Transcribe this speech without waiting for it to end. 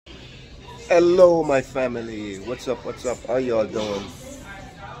Hello my family, what's up, how y'all doing?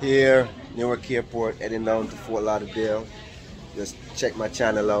 Here, Newark Airport, heading down to Fort Lauderdale. Just check my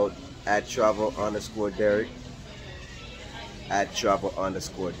channel out, @travel_Derek,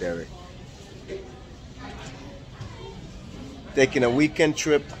 @travel_Derek. Taking a weekend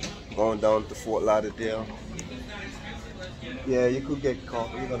trip, going down to Fort Lauderdale. Yeah, you could get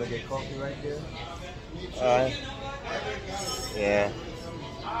coffee. You're gonna get coffee right there? Alright. Yeah.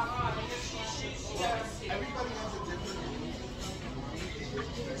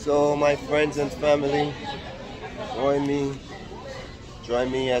 So my friends and family, join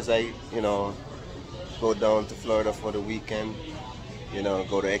me as I, go down to Florida for the weekend.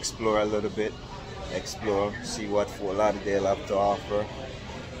 Go to explore a little bit, see what Fort Lauderdale have to offer.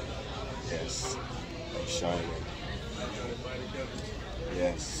 Yes, I'm shining.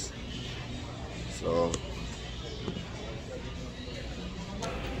 Yes. So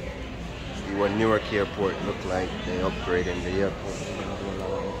see what Newark Airport look like. They upgrading the airport.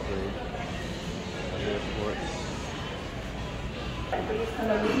 I'm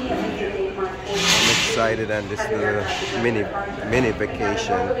excited, and this is a mini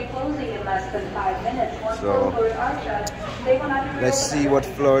vacation. So let's see what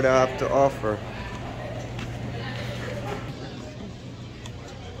Florida have to offer.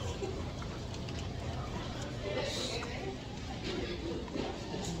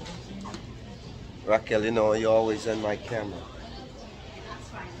 Raquel, you're always in my camera.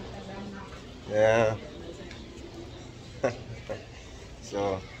 Yeah.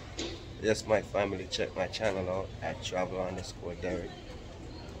 So, yes, my family, check my channel out @travel_Derek.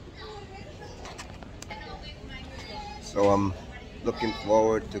 So I'm looking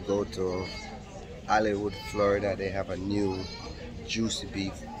forward to go to Hollywood, Florida. They have a new Juicy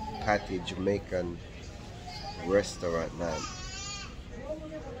Beef Patty Jamaican restaurant now.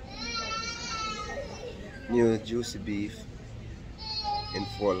 New Juicy Beef in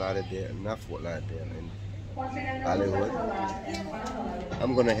Fort Lauderdale, not Fort Lauderdale, in Hollywood.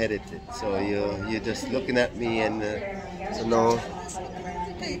 I'm gonna edit it, so you're just looking at me, and so no.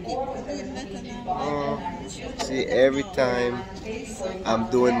 See, every time I'm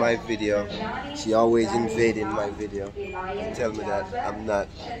doing my video, she always invading my video and tell me that I'm not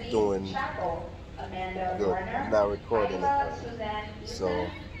doing good, I'm not recording it. So.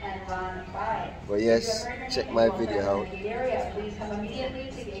 But yes, check my video out.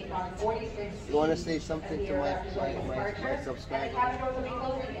 You want to say something to my subscribers?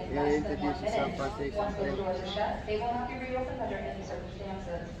 You want to introduce yourself and say something?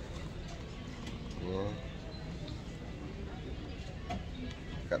 Yeah.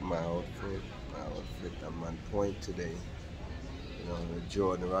 Got my outfit. I'm on point today. The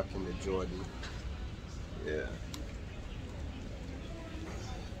Jordan, rocking the Jordan. Yeah.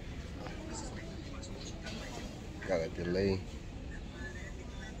 Got a delay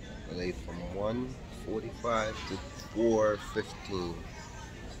from 1:45 to 4:15.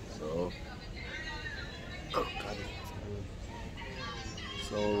 So,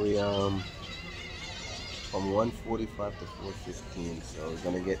 so we from 1:45 to 4:15. So we're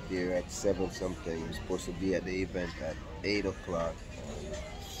gonna get there at 7 something. We're supposed to be at the event at 8 o'clock.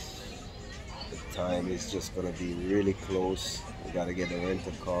 The time is just gonna be really close. We gotta get a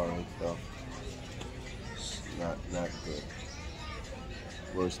rental car and stuff. Not good.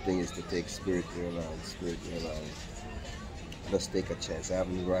 Worst thing is to take Spirit Airlines. Let's take a chance. I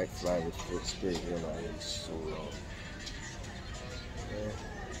haven't fly with Spirit Airlines in so long. Yeah.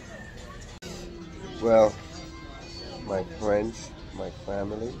 Well, my friends, my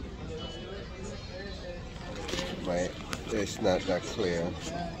family, it's not that clear.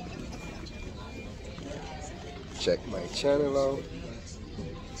 Check my channel out.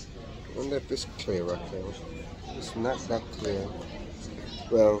 I wonder if it's clear, Raquel. It's not that clear.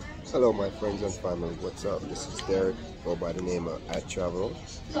 Well, hello my friends and family, what's up? This is Derek, go by the name of @travel_,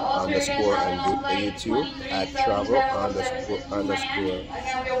 on YouTube, @travel_, on YouTube,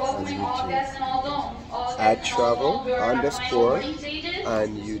 @travel_, on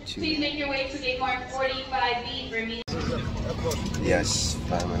YouTube. Please make your way to gate mark 45B for me. Yes,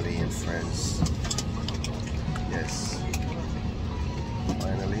 family and friends. Yes.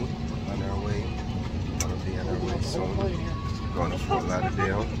 Finally, on our way. Gonna be on our way soon. Going to Fort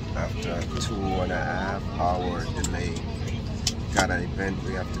Lauderdale after a 2.5 hour delay. Got an event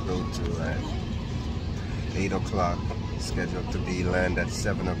we have to go to at 8 o'clock. Scheduled to be land at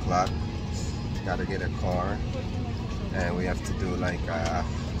 7 o'clock. Gotta get a car, and we have to do like a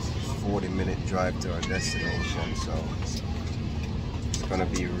 40-minute drive to our destination. So it's gonna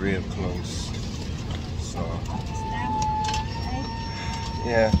be real close. So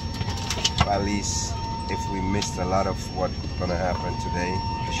yeah, at least if we missed a lot of what's gonna happen today,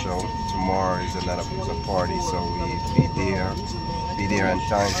 the show tomorrow is another party, so we be there in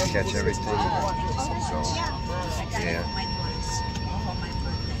time to catch everything. So yeah,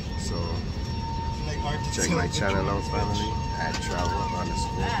 so check my channel out, family, at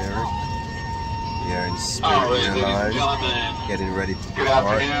Travel_Derek. We are in Spirit Airlines, getting ready to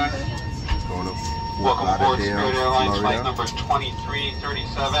depart. Going to Fort Lauderdale, Florida. Number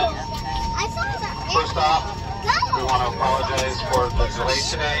 2337. First off, we want to apologize for the delay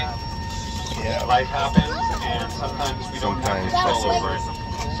today. Yeah. Life happens, and sometimes we don't have control over it.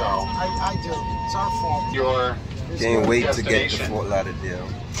 So, I do. It's our fault. your Can't wait to get to Fort Lauderdale.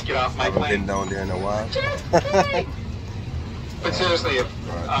 get off my Haven't been plane. down there in a while. But seriously, if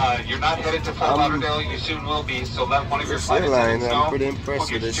you're not headed to Fort Lauderdale, you soon will be. So let one of your This flight airline, attendants I'm know. pretty We'll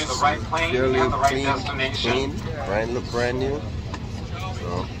impressed with get you this. to the right plane Fairly and the right clean, destination. brand new.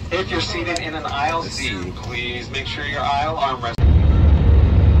 So, If you're seated in an aisle Let's seat, see. please make sure your aisle armrest.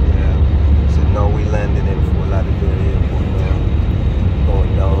 yeah. So now we landed in Fort Lauderdale Airport now.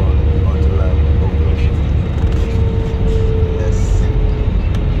 Going down onto land. Yes.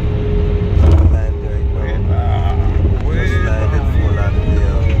 Land right now. Just landed in Fort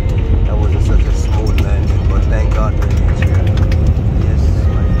Lauderdale. That wasn't such a smooth landing, but thank God we reached here. Yes,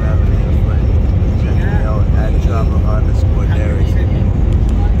 my family and friends. Check me out at Travel_Derek.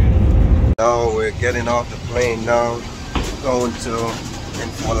 Now we're getting off the plane now, going to in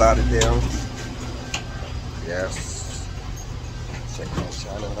Fort Lauderdale. Yes. Check my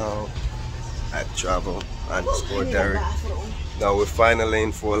channel out at Travel_Derek. Now we're finally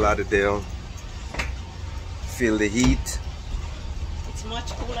in Fort Lauderdale. Feel the heat. It's much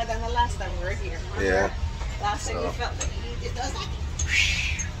cooler than the last time we were here. Yeah. Last time we felt the heat. It does.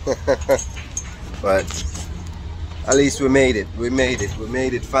 But at least we made it. We made it,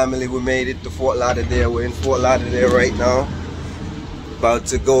 family. We made it to Fort Lauderdale. We're in Fort Lauderdale right now. About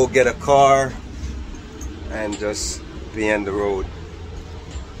to go get a car and just be on the road.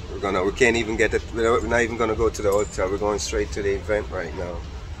 We can't even get it. We're not even gonna go to the hotel. We're going straight to the event right now.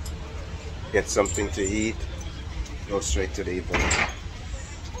 Get something to eat. Go straight to the event.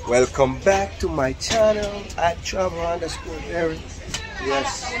 Welcome back to my channel at Travel_Derek.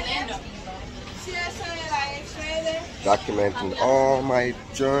 Yes. Documenting all my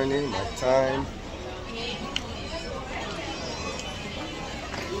journey, my time.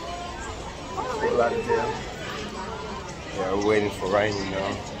 Fort Lauderdale. Yeah, we're waiting for Ryan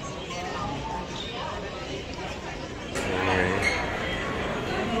now. Anyway,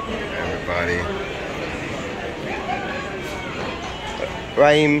 everybody.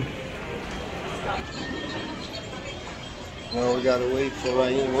 Ryan. No, we gotta wait for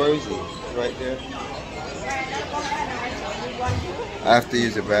Ryan. Where is he? Right there. I have to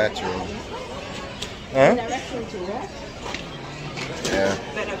use the bathroom. Huh? Yeah.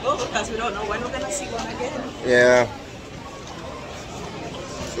 Better go because we don't know when we're going to see one again. Yeah.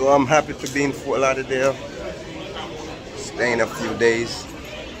 So I'm happy to be in Fort Lauderdale. Staying a few days.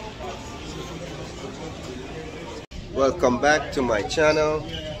 Welcome back to my channel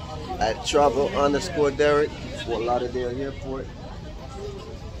at Travel_Derek, Fort Lauderdale Airport.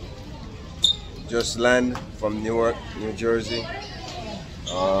 Just landed from Newark, New Jersey.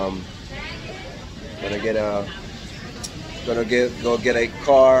 Go get a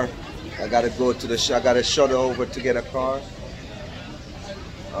car. I gotta go to the I gotta shuttle over to get a car.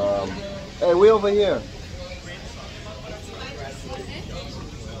 Hey, we over here.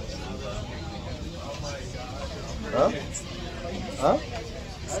 Huh? Huh?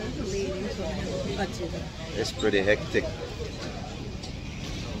 It's pretty hectic.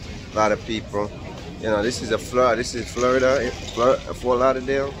 A lot of people. You know, this is Florida, Fort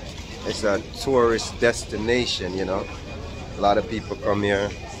Lauderdale. It's a tourist destination, you know. A lot of people come here,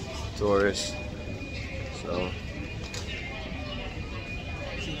 tourists. So,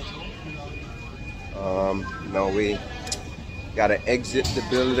 now we gotta exit the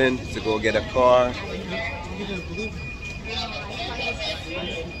building to go get a car.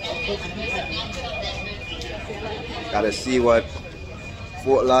 Gotta see what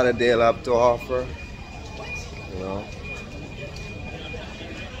Fort Lauderdale have to offer, you know.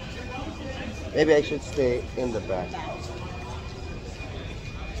 Maybe I should stay in the back.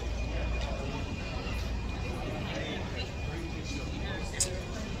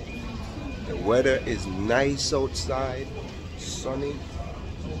 The weather is nice outside, sunny.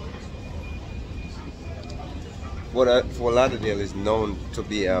 Fort Lauderdale is known to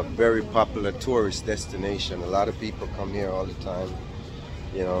be a very popular tourist destination. A lot of people come here all the time,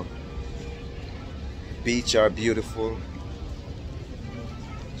 you know. Beach are beautiful.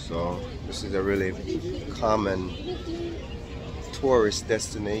 So this is a really common tourist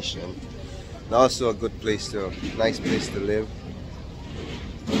destination, and also a good place to, nice place to live.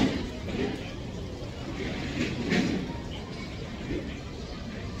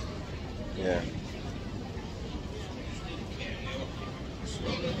 Yeah.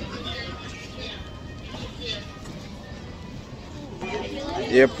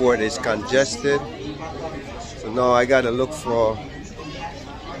 The airport is congested, so now I gotta look for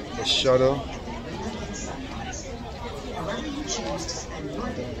the shuttle.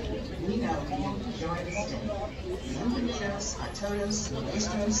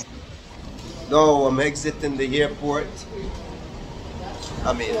 No, I'm exiting the airport.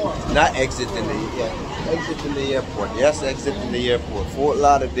 I mean, not exiting exiting the airport. Yes, exiting the airport. Fort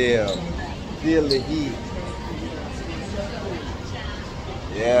Lauderdale. Feel the heat.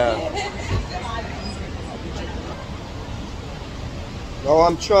 Yeah. No,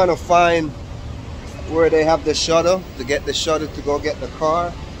 I'm trying to find where they have the shuttle, to get the shuttle to go get the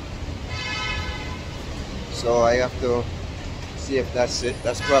car. So I have to see if that's it.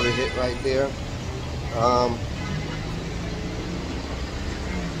 That's probably it right there.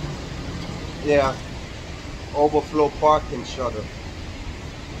 Yeah, overflow parking shuttle.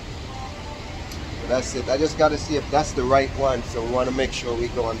 So that's it. I just got to see if that's the right one. So we want to make sure we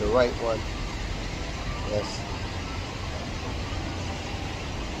go on the right one. Yes.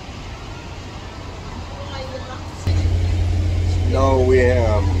 No,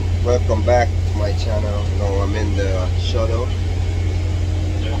 welcome back to my channel. No, I'm in the shuttle.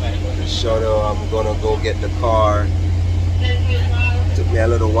 I'm gonna go get the car. It took me a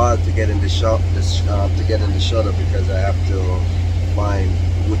little while to get in the shuttle because I have to find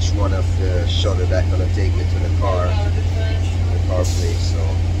which one of the shuttle that's gonna take me to the car place. So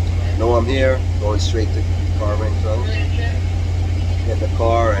no, I'm here going straight to car rental, get the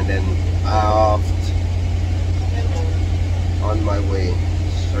car, and then off on my way.